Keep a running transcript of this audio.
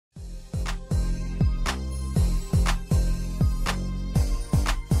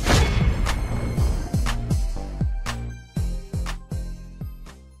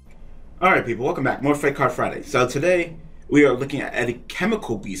Alright people, welcome back. More Fake Card Friday. So today we are looking at a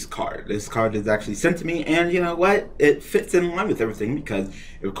Chemical Beast card. This card is actually sent to me, and you know what? It fits in line with everything because,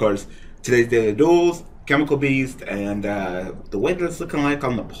 of course, today's Daily Duels, Chemical Beast, and the way that it's looking like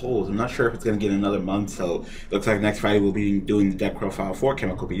on the polls, I'm not sure if it's going to get another month, so it looks like next Friday we'll be doing the deck profile for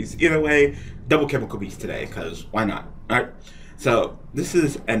Chemical Beast. Either way, double Chemical Beast today, because why not? Alright, so this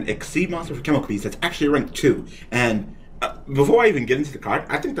is an Xyz monster for Chemical Beast that's actually ranked 2, and before I even get into the card,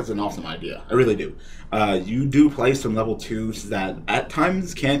 I think that's an awesome idea. I really do. You do play some level 2s that at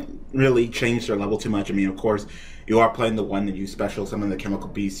times can't really change their level too much. I mean, of course, you are playing the one that you special summon the Chemical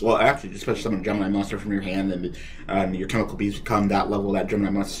Beast. Well, actually, you special summon a Gemini monster from your hand, and your Chemical Beast become that level, that Gemini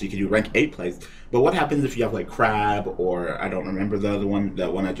monster, so you can do rank 8 plays. But what happens if you have like Crab, or I don't remember the other one,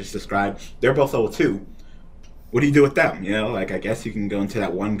 the one I just described? They're both level 2. What do you do with them? You know, like, I guess you can go into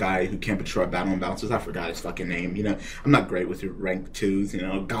that one guy who can't patrol battle and bounces. I forgot his fucking name. You know, I'm not great with rank 2s, you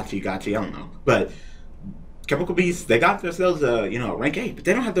know, gotcha, I don't know. But Chemical Beasts, they got themselves you know, rank 8, but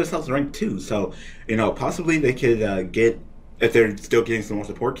they don't have themselves a rank 2. So, you know, possibly they could get, if they're still getting some more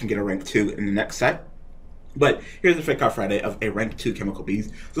support, can get a rank 2 in the next set. But here's the Fake Card Friday of a rank 2 Chemical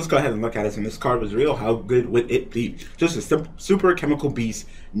Beast. So let's go ahead and look at it. And this card was real. How good would it be? Just a super Chemical Beast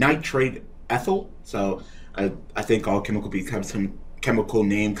Nitrate Ethyl. So I think all Chemical Beasts have some chemical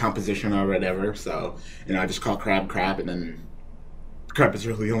name composition or whatever. So, you know, I just call Crab, and then Crab is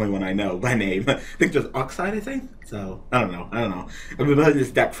really the only one I know by name. I think there's Oxide, I think. So, I don't know. I've been playing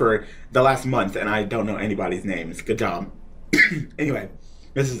this deck for the last month, and I don't know anybody's names. Good job. Anyway,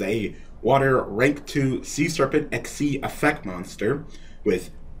 this is a Water rank 2 Sea Serpent Xyz effect monster with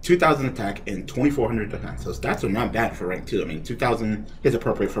 2,000 attack and 2,400 defense. So stats are not bad for rank 2. I mean, 2,000 is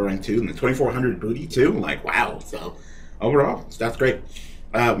appropriate for rank 2, and the 2,400 booty too. Like, wow. So overall, stats great.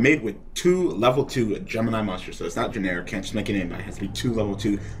 Made with 2 level 2 Gemini monsters. So it's not generic. Can't just make it anybody. It has to be 2 level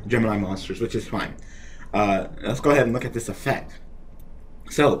 2 Gemini monsters, which is fine. Let's go ahead and look at this effect.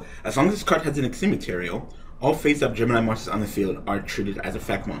 So as long as this card has an Xyz Material, all face-up Gemini monsters on the field are treated as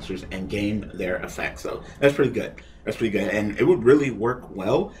effect monsters and gain their effects. So that's pretty good. That's pretty good. And it would really work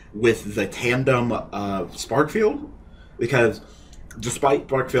well with the tandem of Sparkfield, because despite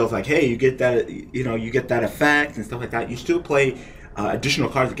Sparkfield's like, hey, you get that, you know, you get that effect and stuff like that, you still play additional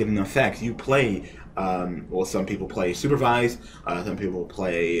cards that get an effect. You play, well, some people play Supervise, some people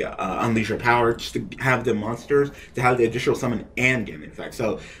play Unleash Your Power, just to have the monsters to have the additional summon and get an effect.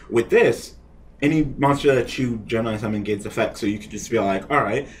 So with this, any monster that you Gemini summon gets effect, so you can just be like,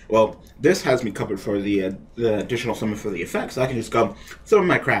 alright, well, this has me covered for the additional summon for the effect, so I can just go summon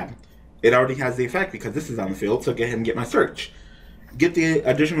my Crab. It already has the effect because this is on the field, so go ahead and get my search. Get the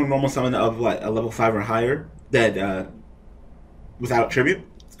additional normal summon of, what, a level 5 or higher, that, without tribute.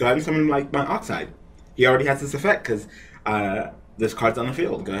 Let's go ahead and summon my Oxide. He already has this effect because this card's on the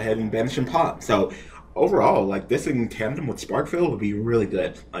field. Go ahead and banish and pop. So, overall, like, this in tandem with Sparkfield would be really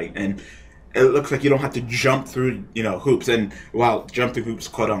good. Like, and it looks like you don't have to jump through, you know, hoops. And, well, jump through hoops,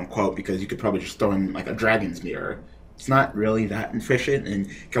 quote unquote, because you could probably just throw in, like, a Dragon's Mirror. It's not really that efficient, and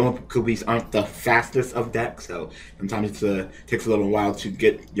Chemical Beasts aren't the fastest of decks, so sometimes it takes a little while to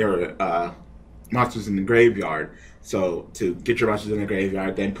get your monsters in the graveyard. So, to get your monsters in the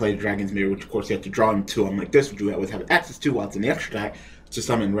graveyard, then play Dragon's Mirror, which, of course, you have to draw them to them like this, which you always have access to while it's in the extra deck, to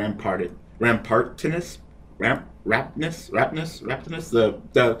summon Rampartinus,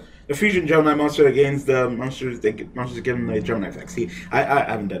 the fusion Gemini monster that gains the monsters that monsters give them the Gemini effect. See, I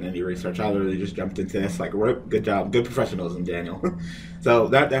haven't done any research. I literally just jumped into this. Like, good job, good professionalism, Daniel. So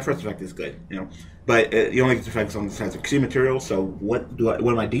that first effect is good, you know. But you only get the effects on this has Xyz Material. So what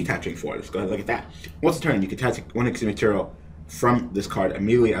am I detaching for? Let's go ahead and look at that. Once a turn, you can detach one Xyz Material from this card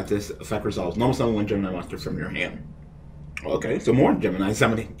immediately after this effect resolves. Normal summon one Gemini monster from your hand. Okay, so more Gemini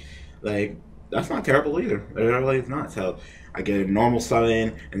summoning. Like, that's not terrible either. It really is not. So I get a normal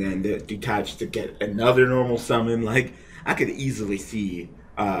summon, and then detach to get another normal summon. Like, I could easily see,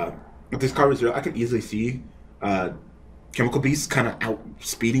 if this card was real, I could easily see Chemical Beasts kind of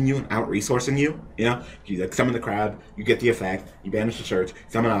outspeeding you and out-resourcing you. You know, you like summon the Crab, you get the effect, you banish the search,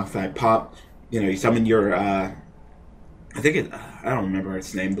 summon Oxide, pop. You know, you summon your I think I don't remember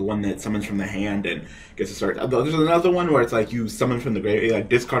its name, the one that summons from the hand and gets a search. There's another one where it's like you summon from the graveyard, like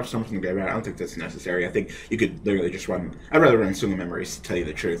discard summon from the graveyard. I don't think that's necessary. I think you could literally just run, I'd rather run Single Memories, to tell you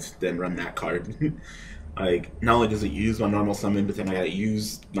the truth, than run that card. Like, not only does it use my normal summon, but then I gotta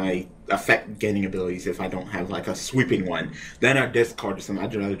use my effect gaining abilities if I don't have like a sweeping one. Then I discard summon.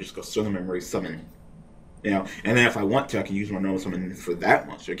 I'd rather just go Single Memories summon. You know, and then if I want to, I can use my normal summon for that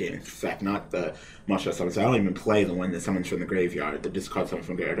monster game. In fact, not the monster that summons. I don't even play the one that summons from the graveyard, the discard summon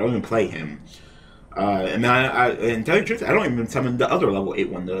from the graveyard. I don't even play him. And and tell you the truth, I don't even summon the other level 8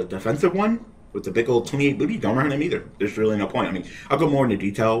 one, the defensive one with the big old 28 booty. Don't run him either. There's really no point. I mean, I'll go more into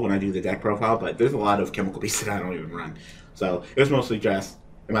detail when I do the deck profile, but there's a lot of chemical beasts that I don't even run. So it was mostly just,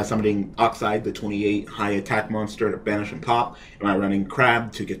 am I summoning Oxide, the 28 high attack monster to banish and pop? Am I running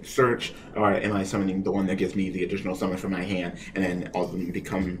Crab to get the search? Or am I summoning the one that gives me the additional summon from my hand and then all of them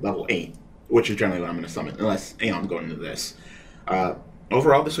become level 8? Which is generally what I'm going to summon, unless, I'm going into this.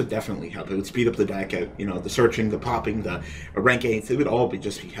 Overall, this would definitely help. It would speed up the deck, the searching, the popping, the rank 8s. It would all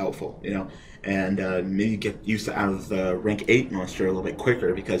just be helpful, and maybe get used to out of the rank 8 monster a little bit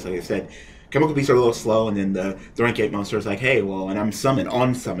quicker because, like I said, chemical beasts are a little slow, and then the rank 8 monster is like, hey, well, and I'm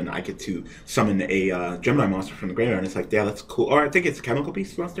on summon, I get to summon a Gemini monster from the graveyard, and it's like, yeah, that's cool. Or I think it's a chemical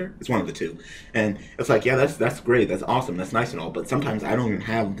beast monster. It's one of the two, and it's like, yeah, that's great, that's awesome, that's nice and all, but sometimes I don't even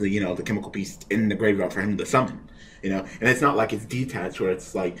have the the chemical beast in the graveyard for him to summon. And it's not like it's detached where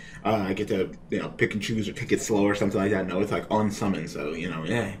it's like I get to pick and choose or pick it slow or something like that. No, it's like on summon. So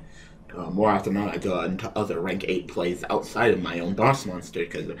more often than not, I go into other rank 8 plays outside of my own boss monster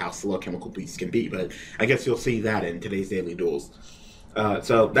because of how slow chemical beasts can be. But I guess you'll see that in today's daily duels.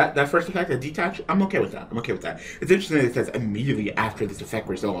 So that first effect, the detach, I'm okay with that. It's interesting that it says immediately after this effect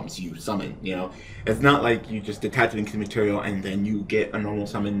resolves, you summon. It's not like you just detach it into the material and then you get a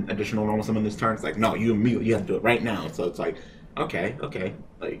additional normal summon this turn. It's like, no, you have to do it right now. So it's like, okay.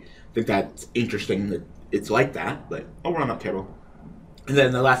 Like, I think that's interesting that it's like that, but overall not terrible. And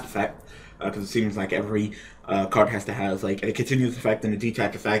then the last effect, because it seems like every card has to have like a continuous effect and a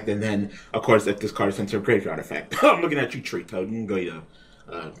detach effect, and then of course if this card is sent to a graveyard effect. I'm looking at you, Treat Toad. You can go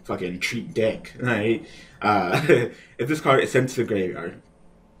to fucking treat deck. Right? If this card is sent to the graveyard,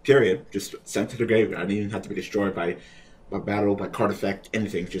 period, just sent to the graveyard. I don't even have to be destroyed by battle, by card effect,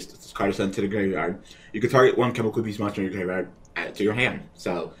 anything. Just if this card is sent to the graveyard, you can target one chemical beast monster in your graveyard, add it to your hand.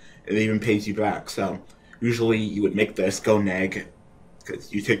 So it even pays you back. So usually you would make this go neg,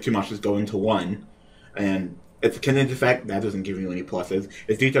 because you take 2 monsters, go into 1, and it's a continuous effect, that doesn't give you any pluses.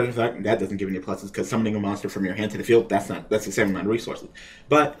 It's detach effect, that doesn't give you any pluses, because summoning a monster from your hand to the field, that's the same amount of resources.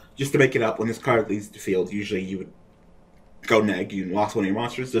 But just to make it up, when this card leaves the field, usually you would go neg, you lost one of your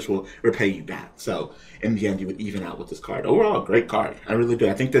monsters, this will repay you back. So in the end, you would even out with this card. Overall, great card. I really do.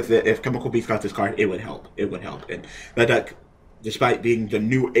 I think that if Chemical Beast got this card, it would help. And that deck, despite being the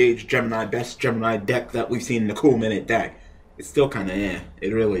new age Gemini, best Gemini deck that we've seen in the Cool Minute deck, it's still kind of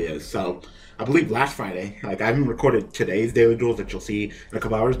It really is. So I believe last Friday, like I haven't recorded today's daily duels that you'll see in a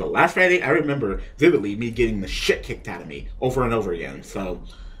couple hours, but last Friday I remember vividly me getting the shit kicked out of me over and over again. So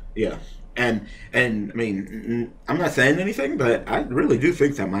yeah, and I mean, I'm not saying anything, but I really do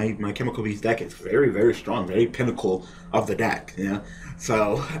think that my Chemical Beast deck is very, very strong, very pinnacle of the deck.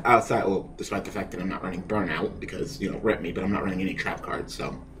 So outside, well, despite the fact that I'm not running Burnout because rip me, but I'm not running any trap cards.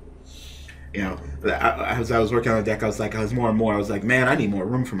 So as I was working on the deck, I was more and more, I was like, man, I need more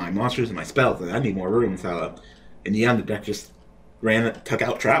room for my monsters and my spells, and I need more room. So in the end, the deck just took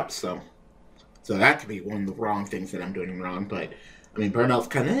out traps. So that could be one of the wrong things that I'm doing wrong. But I mean, Burnout's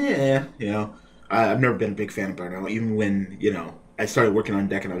kind of I've never been a big fan of Burnout. Even when I started working on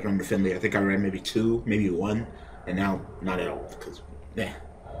deck and I was running the Finley, I think I ran maybe 2, maybe 1, and now not at all because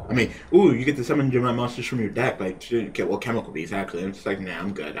I mean, ooh, you get to summon Gemini monsters from your deck, like, Chemical Beast, actually. I'm just like, nah,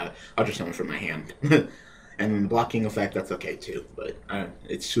 I'm good. I'll just summon from my hand. And the blocking effect, that's okay, too. But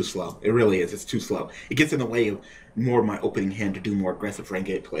it's too slow. It really is. It's too slow. It gets in the way of more of my opening hand to do more aggressive rank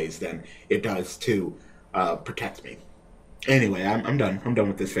 8 plays than it does to protect me. Anyway, I'm done. I'm done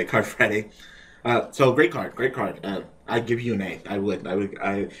with this Fake Card Friday. So great card. I'd give you an A. I would.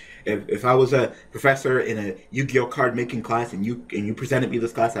 If I was a professor in a Yu-Gi-Oh card making class and you presented me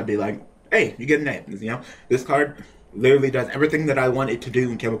this class, I'd be like, hey, you get an A. This card literally does everything that I want it to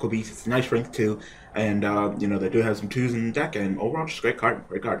do in Chemical Beast. It's a nice rank too, and they do have some 2s in the deck, and overall just great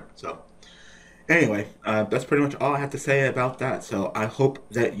card. So anyway, that's pretty much all I have to say about that. So I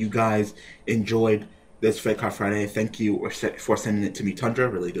hope that you guys enjoyed this Fake Card Friday. Thank you for sending it to me, Tundra.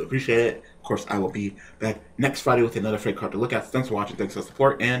 Really do appreciate it. Of course, I will be back next Friday with another Fake Card to look at. Thanks for watching. Thanks for the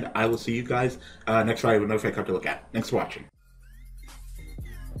support. And I will see you guys next Friday with another Fake Card to look at. Thanks for watching.